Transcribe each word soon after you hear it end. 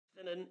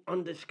in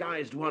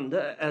undisguised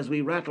wonder as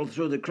we rattled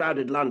through the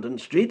crowded London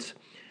streets.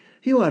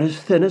 "You are as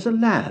thin as a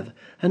lath,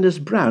 and as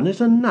brown as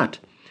a nut."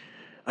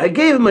 I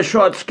gave him a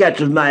short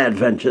sketch of my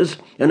adventures,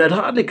 and had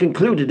hardly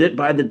concluded it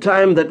by the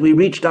time that we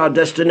reached our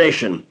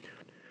destination.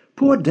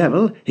 "Poor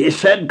devil," he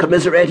said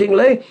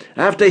commiseratingly,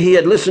 after he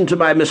had listened to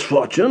my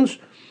misfortunes.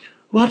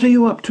 "What are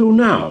you up to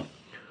now?"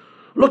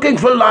 "Looking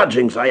for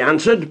lodgings," I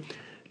answered,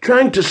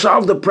 "trying to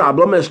solve the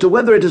problem as to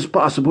whether it is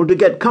possible to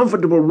get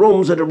comfortable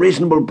rooms at a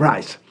reasonable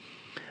price."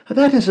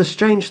 "That is a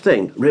strange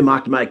thing,"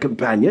 remarked my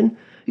companion.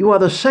 "You are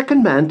the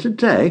second man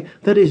today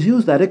that has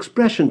used that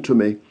expression to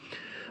me."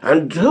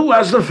 "And who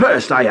was the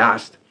first?" I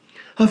asked.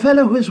 "A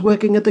fellow who is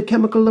working at the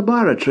chemical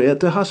laboratory at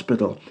the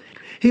hospital.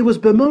 He was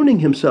bemoaning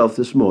himself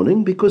this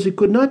morning because he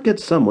could not get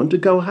someone to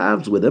go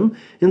halves with him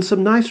in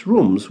some nice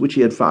rooms which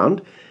he had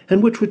found,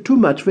 and which were too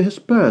much for his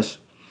purse."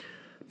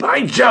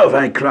 "By Jove,"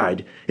 I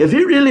cried, "if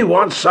he really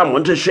wants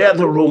someone to share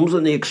the rooms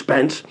and the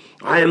expense,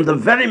 I am the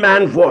very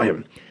man for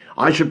him.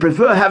 I should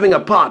prefer having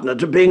a partner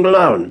to being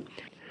alone."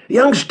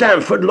 Young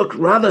Stamford looked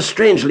rather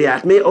strangely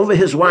at me over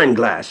his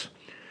wine-glass.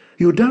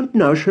 "You don't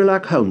know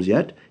Sherlock Holmes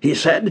yet," he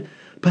said.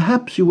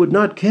 "Perhaps you would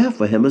not care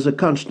for him as a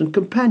constant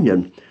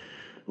companion."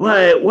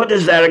 "Why, what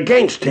is there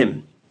against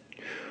him?"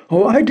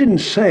 "Oh, I didn't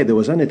say there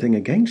was anything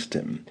against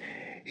him.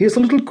 He is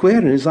a little queer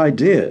in his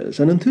ideas,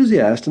 an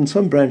enthusiast in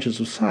some branches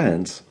of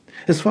science.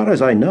 As far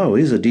as I know,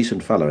 he's a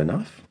decent fellow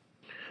enough."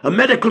 "A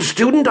medical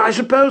student, I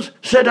suppose?"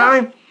 said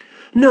I.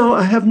 "No,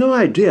 I have no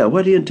idea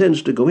what he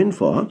intends to go in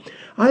for.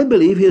 I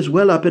believe he is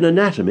well up in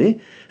anatomy,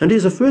 and he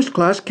is a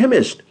first-class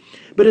chemist.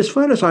 But as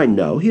far as I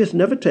know, he has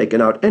never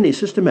taken out any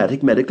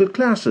systematic medical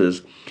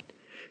classes.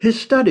 His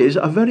studies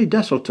are very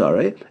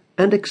desultory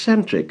and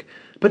eccentric,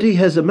 but he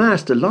has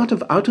amassed a lot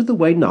of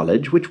out-of-the-way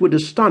knowledge which would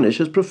astonish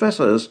his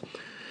professors."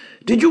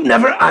 "Did you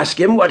never ask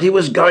him what he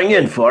was going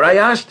in for?" I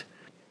asked.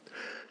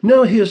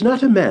 "No, he is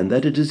not a man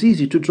that it is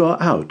easy to draw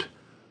out,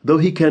 though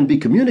he can be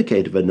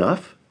communicative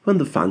enough when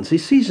the fancy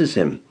seizes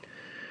him."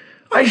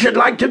 "I should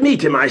like to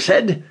meet him," I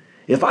said.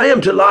 "If I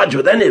am to lodge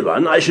with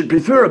anyone, I should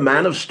prefer a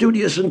man of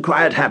studious and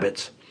quiet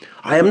habits.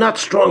 I am not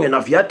strong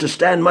enough yet to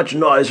stand much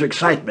noise or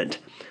excitement.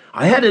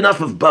 I had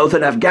enough of both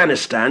in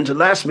Afghanistan to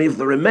last me for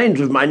the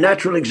remainder of my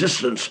natural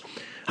existence.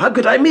 How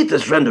could I meet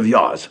this friend of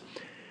yours?"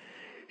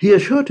 "He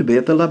is sure to be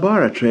at the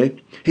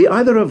laboratory. He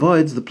either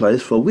avoids the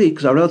place for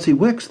weeks or else he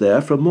works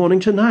there from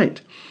morning to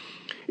night.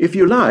 If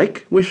you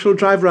like, we shall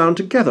drive round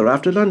together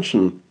after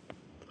luncheon."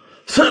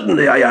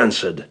 "Certainly," I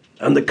answered,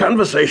 and the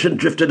conversation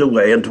drifted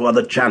away into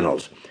other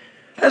channels.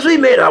 As we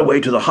made our way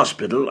to the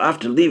hospital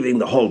after leaving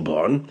the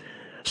Holborn,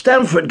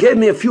 Stamford gave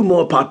me a few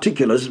more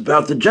particulars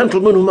about the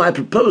gentleman whom I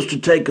proposed to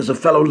take as a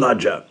fellow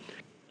lodger.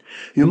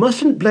 "You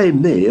mustn't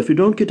blame me if you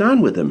don't get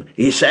on with him,"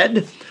 he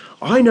said.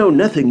 "I know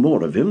nothing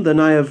more of him than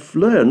I have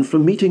learned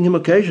from meeting him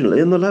occasionally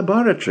in the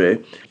laboratory.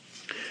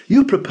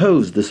 You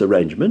proposed this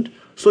arrangement,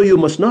 so you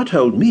must not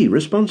hold me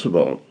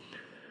responsible."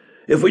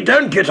 "If we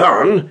don't get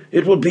on,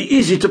 it will be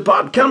easy to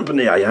part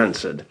company," I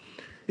answered.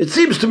 "It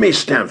seems to me,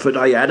 Stamford,"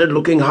 I added,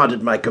 looking hard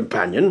at my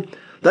companion,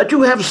 "that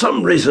you have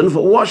some reason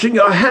for washing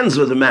your hands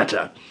of the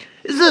matter.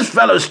 Is this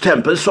fellow's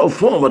temper so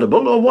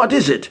formidable, or what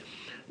is it?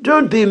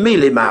 Don't be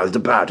mealy-mouthed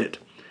about it."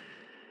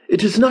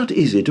 "It is not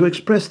easy to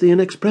express the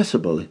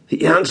inexpressible,"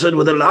 he answered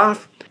with a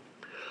laugh.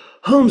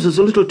 "Holmes is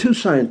a little too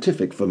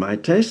scientific for my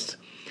tastes.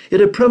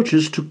 It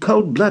approaches to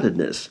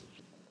cold-bloodedness.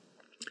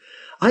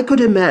 I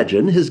could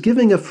imagine his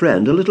giving a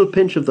friend a little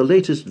pinch of the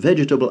latest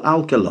vegetable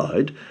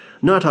alkaloid,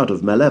 not out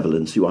of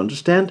malevolence, you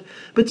understand,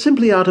 but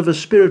simply out of a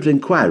spirit of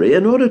inquiry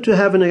in order to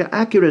have an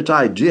accurate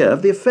idea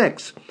of the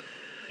effects.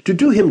 To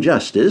do him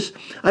justice,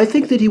 I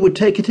think that he would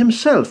take it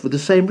himself with the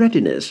same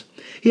readiness.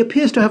 He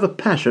appears to have a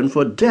passion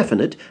for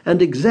definite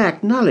and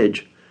exact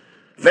knowledge."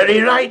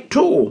 "Very right,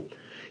 too."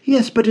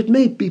 "Yes, but it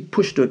may be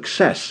pushed to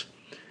excess.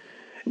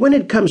 When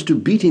it comes to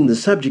beating the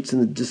subjects in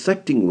the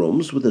dissecting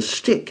rooms with a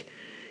stick,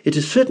 it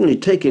is certainly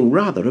taking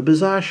rather a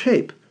bizarre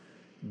shape."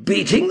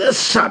 "Beating the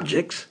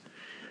subjects?"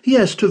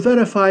 "Yes, to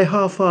verify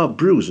how far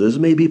bruises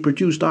may be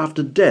produced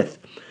after death.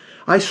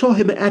 I saw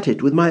him at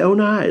it with my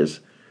own eyes."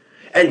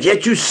 "And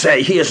yet you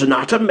say he is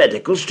not a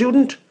medical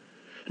student?"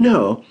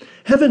 "No,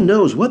 heaven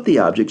knows what the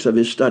objects of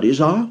his studies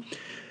are.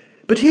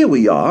 But here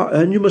we are,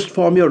 and you must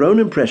form your own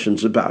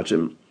impressions about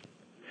him."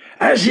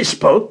 As he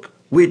spoke,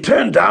 we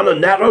turned down a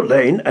narrow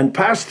lane and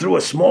passed through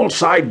a small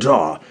side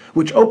door,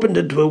 which opened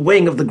into a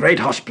wing of the great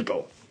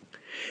hospital.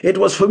 It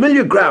was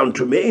familiar ground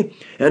to me,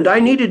 and I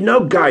needed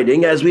no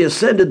guiding as we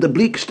ascended the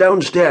bleak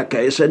stone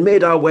staircase and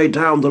made our way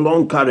down the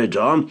long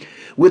corridor,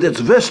 with its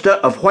vista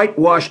of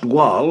whitewashed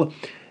wall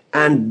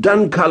and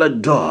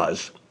dun-coloured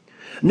doors.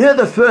 Near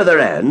the further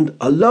end,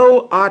 a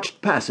low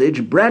arched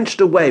passage branched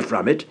away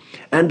from it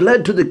and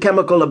led to the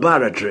chemical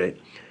laboratory.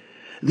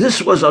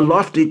 This was a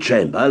lofty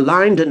chamber,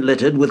 lined and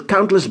littered with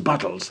countless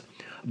bottles.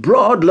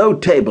 Broad, low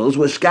tables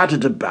were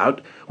scattered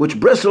about,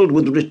 which bristled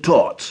with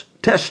retorts,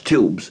 test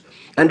tubes,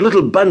 and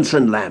little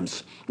Bunsen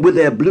lamps, with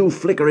their blue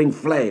flickering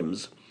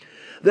flames.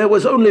 There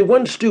was only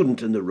one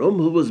student in the room,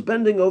 who was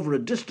bending over a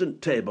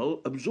distant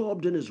table,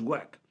 absorbed in his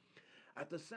work. At the